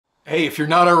Hey, if you're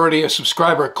not already a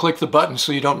subscriber, click the button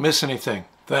so you don't miss anything.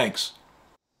 Thanks.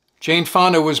 Jane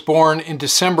Fonda was born in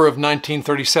December of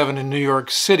 1937 in New York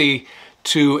City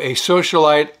to a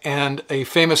socialite and a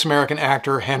famous American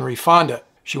actor, Henry Fonda.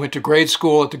 She went to grade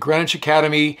school at the Greenwich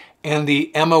Academy and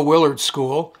the Emma Willard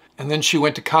School, and then she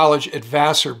went to college at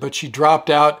Vassar, but she dropped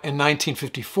out in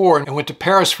 1954 and went to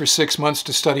Paris for 6 months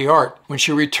to study art. When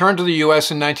she returned to the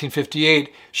U.S. in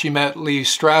 1958, she met Lee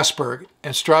Strasberg,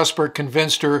 and Strasberg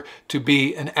convinced her to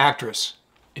be an actress.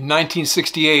 In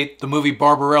 1968, the movie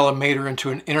Barbarella made her into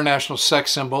an international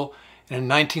sex symbol, and in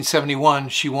 1971,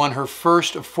 she won her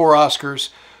first of 4 Oscars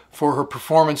for her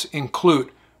performance in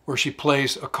Clute, where she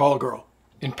plays a call girl.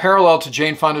 In parallel to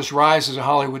Jane Fonda's rise as a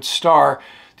Hollywood star,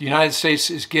 the United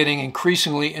States is getting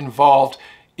increasingly involved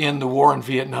in the war in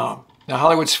Vietnam. Now,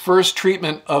 Hollywood's first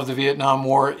treatment of the Vietnam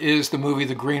War is the movie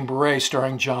The Green Beret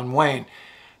starring John Wayne.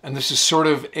 And this is sort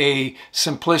of a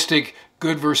simplistic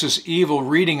good versus evil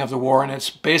reading of the war, and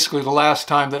it's basically the last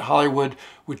time that Hollywood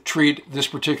would treat this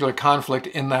particular conflict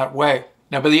in that way.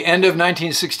 Now, by the end of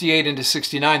 1968 into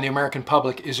 69, the American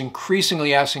public is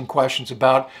increasingly asking questions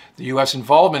about the U.S.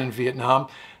 involvement in Vietnam.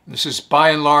 This is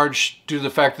by and large due to the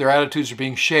fact their attitudes are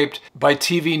being shaped by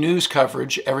TV news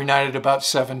coverage every night at about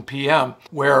 7 p.m.,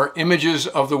 where images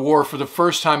of the war for the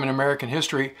first time in American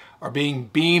history are being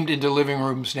beamed into living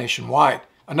rooms nationwide.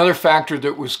 Another factor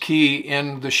that was key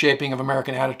in the shaping of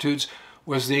American attitudes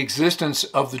was the existence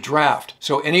of the draft.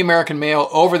 So any American male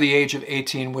over the age of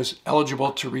 18 was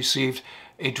eligible to receive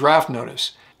a draft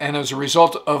notice. And as a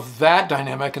result of that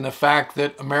dynamic and the fact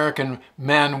that American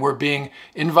men were being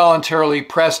involuntarily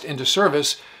pressed into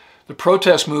service, the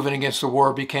protest movement against the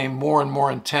war became more and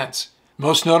more intense.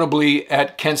 Most notably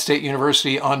at Kent State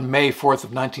University on May 4th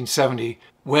of 1970,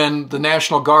 when the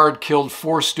National Guard killed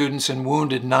 4 students and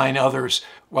wounded 9 others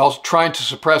while trying to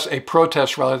suppress a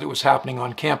protest rally that was happening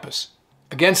on campus.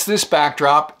 Against this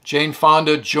backdrop, Jane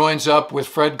Fonda joins up with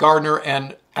Fred Gardner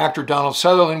and actor Donald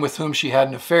Sutherland, with whom she had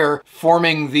an affair,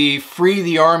 forming the Free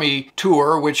the Army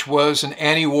tour, which was an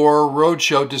anti-war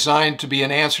roadshow designed to be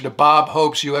an answer to Bob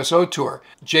Hope's USO tour.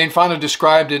 Jane Fonda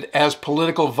described it as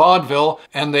political vaudeville,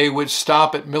 and they would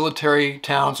stop at military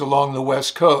towns along the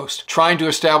West Coast, trying to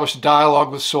establish a dialogue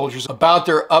with soldiers about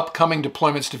their upcoming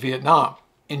deployments to Vietnam.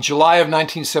 In July of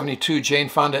 1972, Jane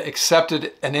Fonda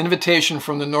accepted an invitation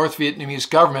from the North Vietnamese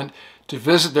government to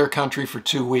visit their country for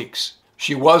 2 weeks.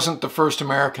 She wasn't the first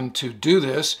American to do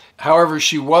this. However,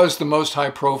 she was the most high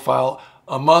profile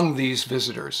among these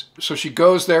visitors. So she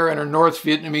goes there and her North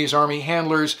Vietnamese army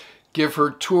handlers give her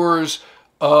tours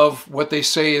of what they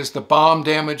say is the bomb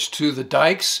damage to the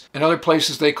dikes and other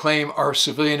places they claim are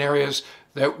civilian areas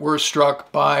that were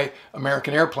struck by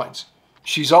American airplanes.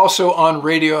 She's also on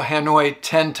Radio Hanoi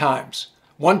 10 times.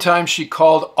 One time she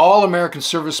called all American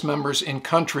service members in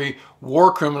country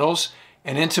war criminals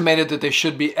and intimated that they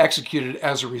should be executed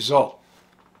as a result.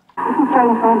 This is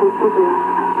Jane Fonda speaking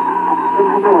in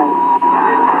Hanoi.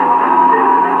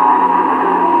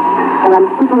 And I'm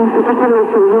speaking particularly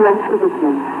to U.S.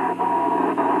 citizens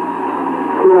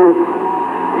who are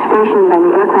stationed by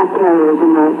the aircraft carriers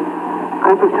in the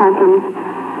Gulf of Tonkin,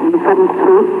 in the 7th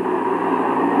Fleet,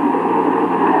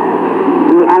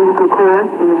 in the Anglican Corps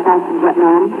in the south of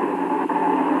Vietnam.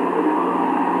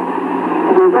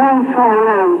 We're very far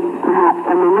away, perhaps,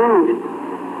 and removed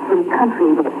from a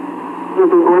country that will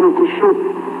be ordered to shoot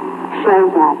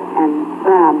shells at and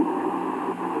bomb.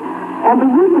 And the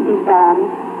use of these bombs,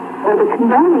 or the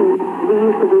condoning the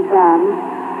use of these bombs,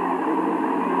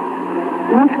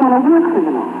 makes one a war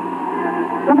criminal.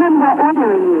 The men who are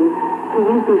ordering you to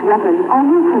use these weapons are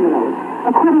war criminals,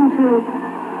 according to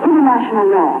international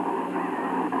law.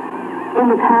 In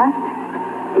the past,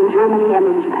 in Germany and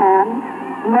in Japan,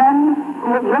 men who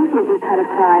were guilty of this kind of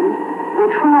crime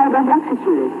were tried and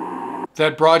executed.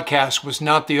 That broadcast was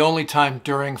not the only time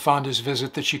during Fonda's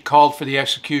visit that she called for the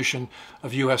execution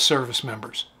of U.S. service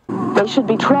members. They should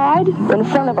be tried in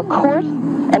front of a court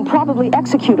and probably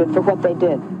executed for what they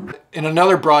did. In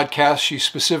another broadcast, she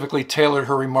specifically tailored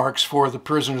her remarks for the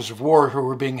prisoners of war who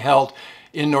were being held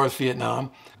in North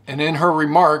Vietnam. And in her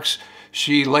remarks,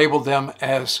 she labeled them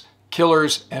as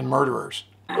killers and murderers.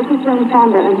 This is Jane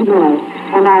Fonda in Hanoi,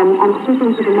 and I'm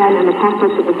speaking to the men in the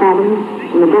cockpits of the families,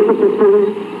 in the business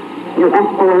cities, in the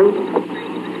S-boys,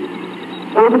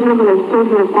 those of you who are still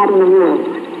here fighting the war.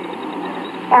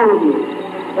 All of you,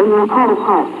 in your heart of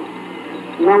hearts,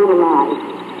 know the lies.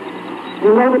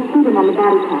 You know the cheating on the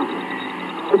body count,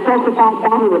 the falsified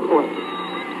body reports,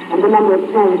 and the number of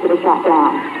planes that are shot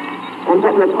down, and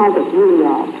what your targets really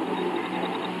are.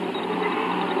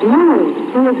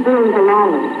 Knowing who is doing the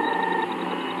lying,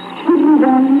 should we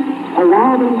then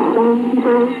Allow these same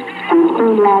people and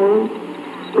same liars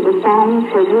to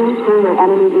decide for you who your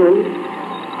enemy is.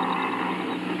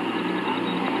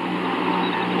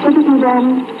 Shouldn't we then,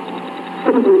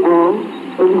 shouldn't we all,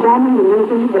 examine the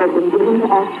reasons that have been given to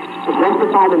us to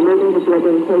justify the murder that you are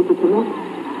being paid to commit?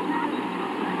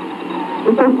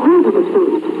 If they told you the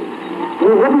truth, you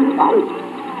wouldn't fight,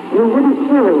 you wouldn't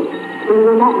kill, and you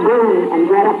were not born and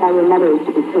brought up by your mothers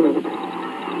to be killed.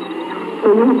 So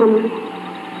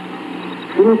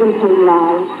you've been paid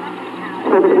lies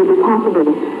so that it would be possible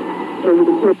for you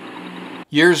to kill.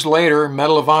 Years later,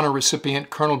 Medal of Honor recipient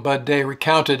Colonel Bud Day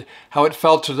recounted how it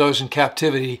felt to those in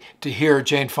captivity to hear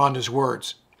Jane Fonda's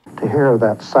words. To hear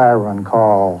that siren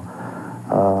call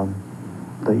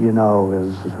that you know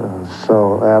is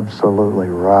so absolutely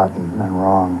rotten and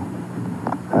wrong,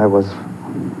 it was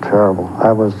terrible.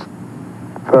 I was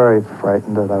very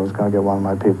frightened that I was going to get one of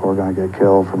my people were going to get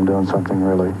killed from doing something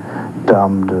really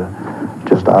dumb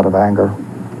just out of anger.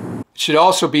 It should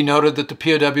also be noted that the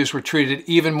POWs were treated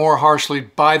even more harshly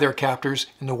by their captors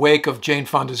in the wake of Jane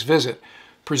Fonda's visit,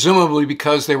 presumably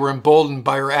because they were emboldened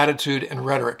by her attitude and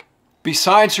rhetoric.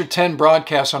 Besides her 10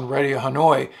 broadcasts on Radio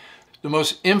Hanoi, the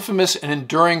most infamous and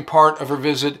enduring part of her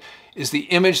visit is the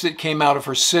image that came out of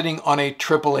her sitting on a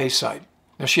AAA site.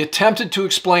 Now, she attempted to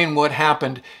explain what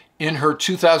happened in her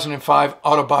 2005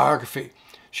 autobiography.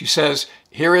 She says,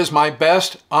 "Here is my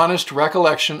best, honest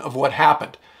recollection of what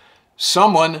happened.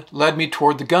 Someone led me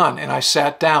toward the gun, and I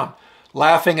sat down,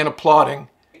 laughing and applauding.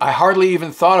 I hardly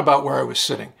even thought about where I was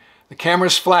sitting. The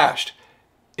cameras flashed.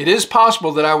 It is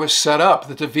possible that I was set up,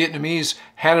 that the Vietnamese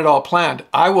had it all planned.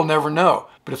 I will never know.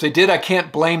 But if they did, I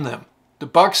can't blame them. The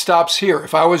buck stops here.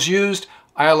 If I was used,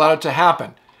 I allowed it to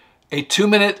happen. A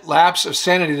 2-minute lapse of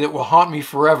sanity that will haunt me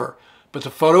forever. But the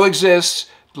photo exists,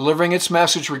 delivering its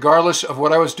message regardless of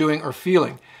what I was doing or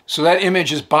feeling. So that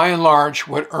image is by and large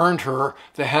what earned her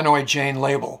the Hanoi Jane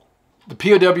label." The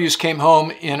POWs came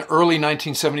home in early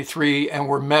 1973 and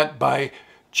were met by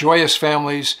joyous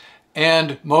families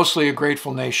and mostly a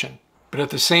grateful nation. But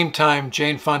at the same time,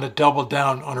 Jane Fonda doubled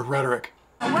down on her rhetoric.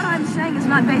 What I'm saying is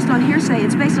not based on hearsay,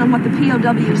 it's based on what the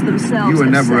POWs themselves You were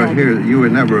never a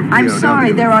POW. I'm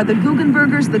sorry, there are the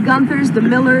Guggenbergers, the Gunthers, the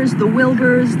Millers, the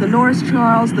Wilburs, the Norris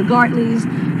Charles, the Gartleys,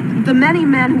 the many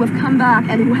men who have come back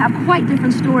and who have quite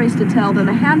different stories to tell than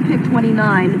the hand-picked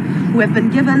 29 who have been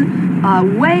given a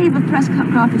wave of press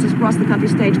conferences across the country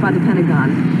staged by the Pentagon.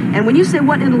 And when you say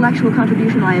what intellectual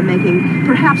contribution I am making,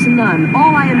 perhaps none.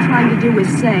 All I am trying to do is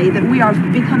say that we are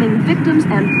becoming victims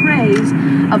and preys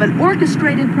of an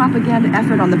orchestrated propaganda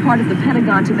effort on the part of the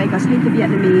Pentagon to make us hate the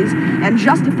Vietnamese and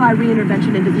justify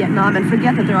reintervention into Vietnam and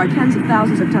forget that there are tens of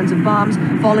thousands of tons of bombs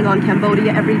falling on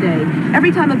Cambodia every day.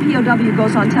 Every time a POW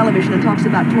goes on television and talks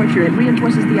about torture, it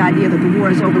reinforces the idea that the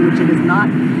war is over, which it is not,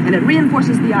 and it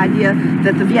reinforces the idea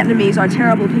that the Vietnamese are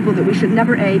terrible people that we should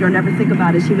never aid or never think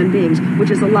about as human beings, which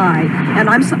is a lie. And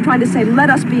I'm trying to say, let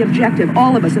us be objective,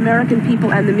 all of us, American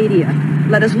people and the media.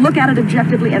 Let us look at it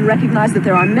objectively and recognize that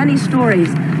there are many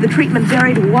stories. The treatment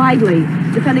varied widely,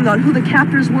 depending on who the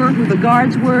captors were, who the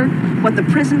guards were, what the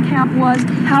prison camp was,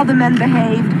 how the men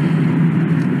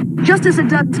behaved, just as it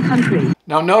does the country.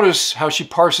 Now notice how she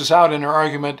parses out in her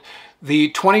argument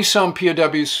the 20-some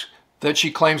POWs that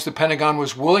she claims the Pentagon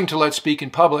was willing to let speak in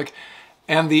public,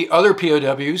 and the other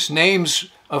POWs, names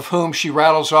of whom she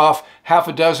rattles off half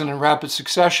a dozen in rapid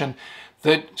succession,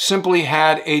 that simply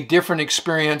had a different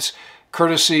experience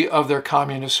courtesy of their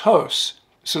communist hosts.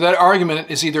 So that argument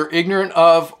is either ignorant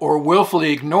of or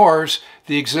willfully ignores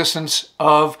the existence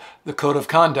of the Code of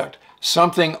Conduct,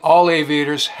 something all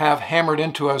aviators have hammered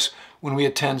into us when we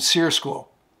attend SEER school.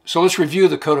 So let's review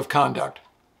the Code of Conduct.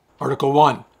 Article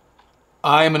 1.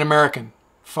 I am an American,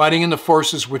 fighting in the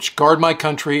forces which guard my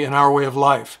country and our way of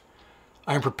life.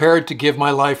 I am prepared to give my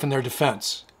life in their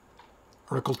defense.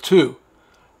 Article 2.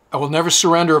 I will never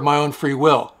surrender of my own free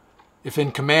will. If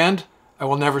in command, I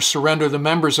will never surrender the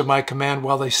members of my command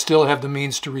while they still have the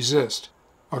means to resist.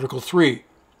 Article 3.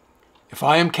 If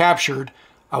I am captured,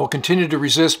 I will continue to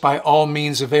resist by all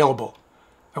means available.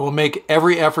 I will make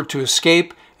every effort to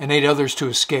escape and aid others to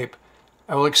escape.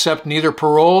 I will accept neither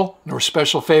parole nor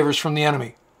special favors from the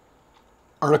enemy.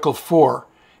 Article 4.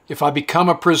 If I become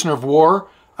a prisoner of war,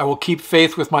 I will keep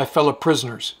faith with my fellow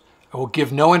prisoners. I will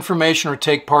give no information or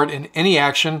take part in any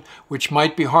action which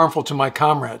might be harmful to my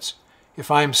comrades. If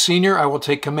I am senior, I will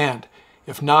take command.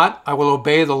 If not, I will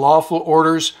obey the lawful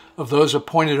orders of those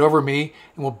appointed over me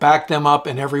and will back them up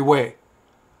in every way.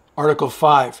 Article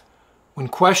 5. When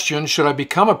questioned, should I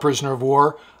become a prisoner of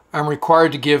war, I am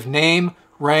required to give name,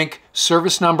 rank,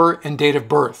 service number, and date of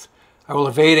birth. I will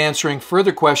evade answering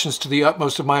further questions to the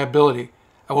utmost of my ability.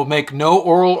 I will make no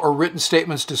oral or written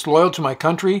statements disloyal to my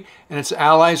country and its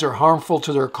allies or harmful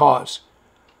to their cause.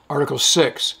 Article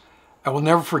 6. I will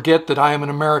never forget that I am an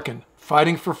American,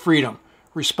 fighting for freedom,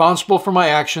 responsible for my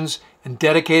actions, and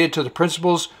dedicated to the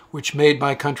principles which made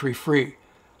my country free.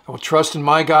 I will trust in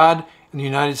my God and the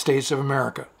United States of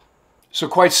America. So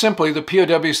quite simply, the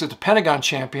POWs that the Pentagon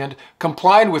championed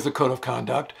complied with the Code of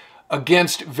Conduct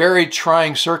against very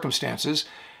trying circumstances,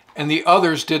 and the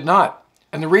others did not.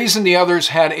 And the reason the others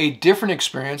had a different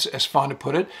experience, as Fonda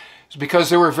put it, is because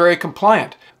they were very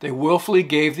compliant. They willfully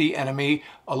gave the enemy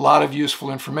a lot of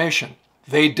useful information.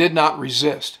 They did not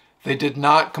resist. They did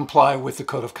not comply with the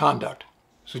Code of Conduct.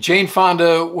 So Jane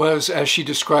Fonda was, as she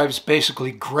describes,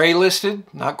 basically gray-listed,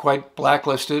 not quite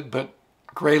blacklisted, but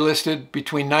gray-listed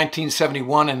between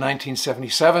 1971 and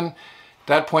 1977. At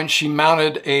that point, she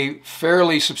mounted a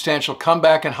fairly substantial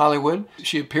comeback in Hollywood.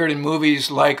 She appeared in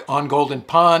movies like On Golden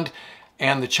Pond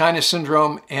and The China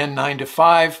Syndrome and 9 to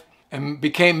 5, and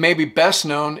became maybe best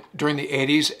known during the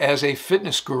 80s as a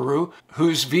fitness guru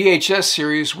whose VHS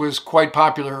series was quite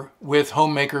popular with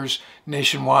homemakers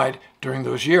nationwide during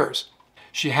those years.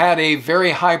 She had a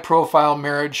very high-profile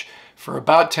marriage for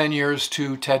about 10 years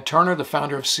to Ted Turner, the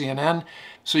founder of CNN.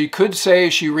 So you could say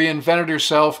she reinvented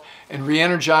herself and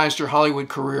re-energized her Hollywood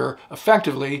career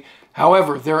effectively.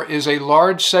 However, there is a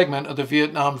large segment of the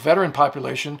Vietnam veteran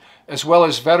population, as well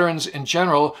as veterans in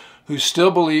general, who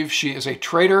still believe she is a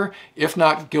traitor, if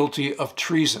not guilty of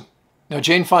treason. Now,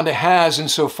 Jane Fonda has,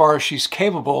 insofar as she's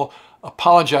capable,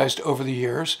 apologized over the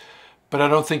years, but I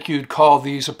don't think you'd call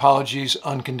these apologies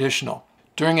unconditional.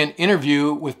 During an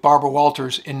interview with Barbara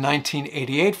Walters in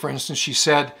 1988, for instance, she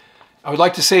said, "I would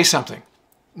like to say something,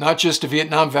 not just to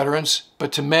Vietnam veterans,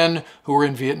 but to men who were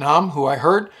in Vietnam, who I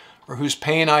hurt, or whose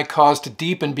pain I caused to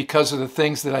deepen because of the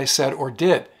things that I said or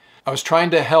did. I was trying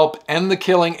to help end the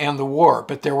killing and the war,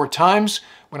 but there were times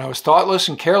when I was thoughtless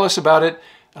and careless about it,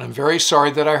 and I'm very sorry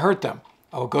that I hurt them.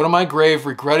 I will go to my grave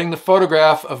regretting the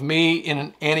photograph of me in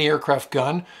an anti-aircraft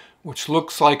gun, which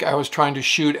looks like I was trying to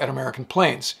shoot at American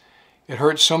planes. It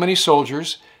hurt so many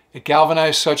soldiers. It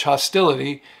galvanized such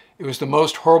hostility. It was the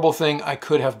most horrible thing I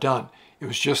could have done. It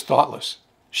was just thoughtless."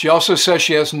 She also says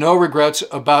she has no regrets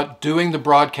about doing the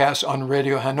broadcast on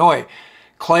Radio Hanoi,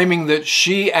 claiming that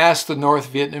she asked the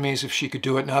North Vietnamese if she could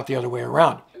do it, not the other way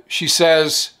around. She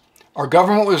says, "Our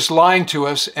government was lying to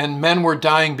us and men were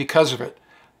dying because of it.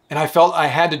 And I felt I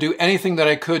had to do anything that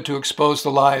I could to expose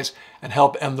the lies and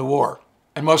help end the war."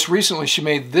 And most recently, she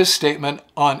made this statement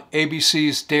on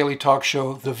ABC's daily talk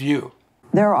show, The View.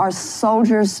 "There are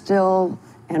soldiers still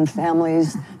and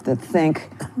families that think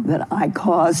that I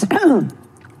caused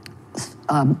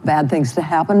bad things to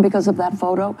happen because of that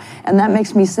photo. And that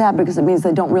makes me sad because it means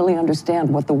they don't really understand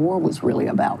what the war was really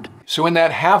about." So in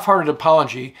that half-hearted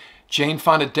apology, Jane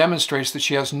Fonda demonstrates that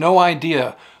she has no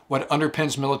idea what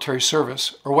underpins military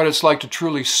service or what it's like to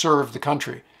truly serve the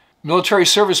country. Military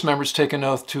service members take an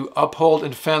oath to uphold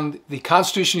and defend the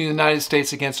Constitution of the United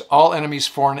States against all enemies,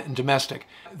 foreign and domestic.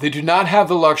 They do not have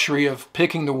the luxury of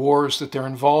picking the wars that they're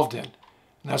involved in.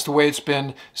 And that's the way it's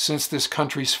been since this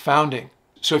country's founding.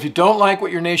 So if you don't like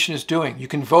what your nation is doing, you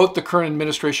can vote the current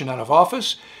administration out of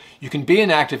office, you can be an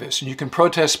activist, and you can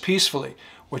protest peacefully.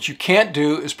 What you can't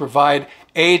do is provide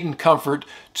aid and comfort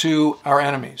to our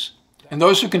enemies. And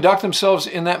those who conduct themselves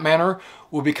in that manner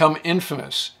will become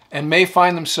infamous and may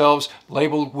find themselves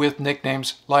labeled with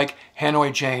nicknames like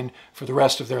Hanoi Jane for the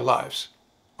rest of their lives.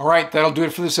 All right, that'll do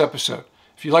it for this episode.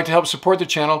 If you'd like to help support the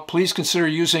channel, please consider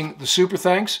using the super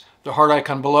thanks, the heart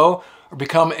icon below, or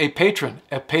become a patron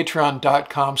at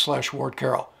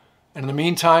patreon.com/WardCarroll. And in the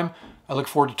meantime, I look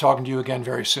forward to talking to you again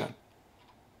very soon.